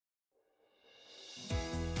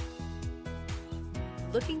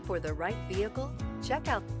Looking for the right vehicle? Check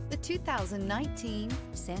out the 2019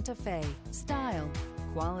 Santa Fe. Style,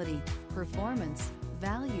 quality, performance,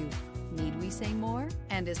 value. Need we say more?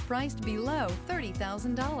 And is priced below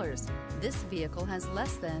 $30,000. This vehicle has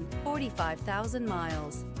less than 45,000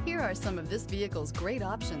 miles. Here are some of this vehicle's great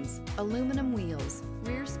options: aluminum wheels,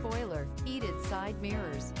 rear spoiler, heated side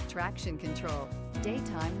mirrors, traction control,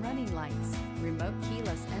 daytime running lights, remote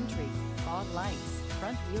keyless entry, fog lights,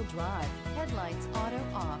 front wheel drive, headlights auto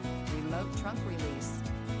off, remote trunk release.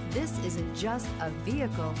 This isn't just a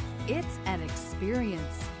vehicle, it's an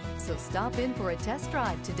experience. So stop in for a test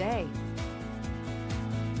drive today.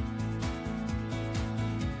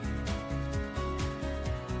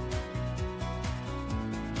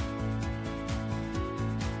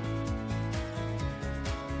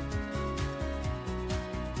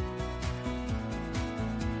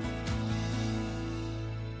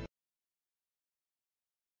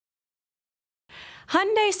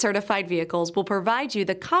 Hyundai certified vehicles will provide you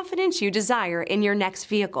the confidence you desire in your next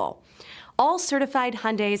vehicle. All certified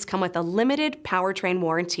Hyundais come with a limited powertrain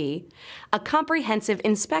warranty, a comprehensive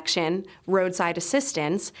inspection, roadside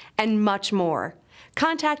assistance, and much more.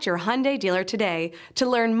 Contact your Hyundai dealer today to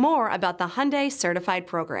learn more about the Hyundai Certified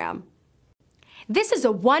program. This is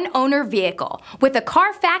a one-owner vehicle with a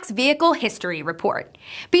CARFAX Vehicle History Report.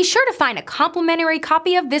 Be sure to find a complimentary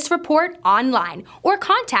copy of this report online or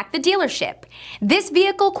contact the dealership. This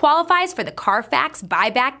vehicle qualifies for the CARFAX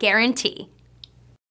buyback guarantee.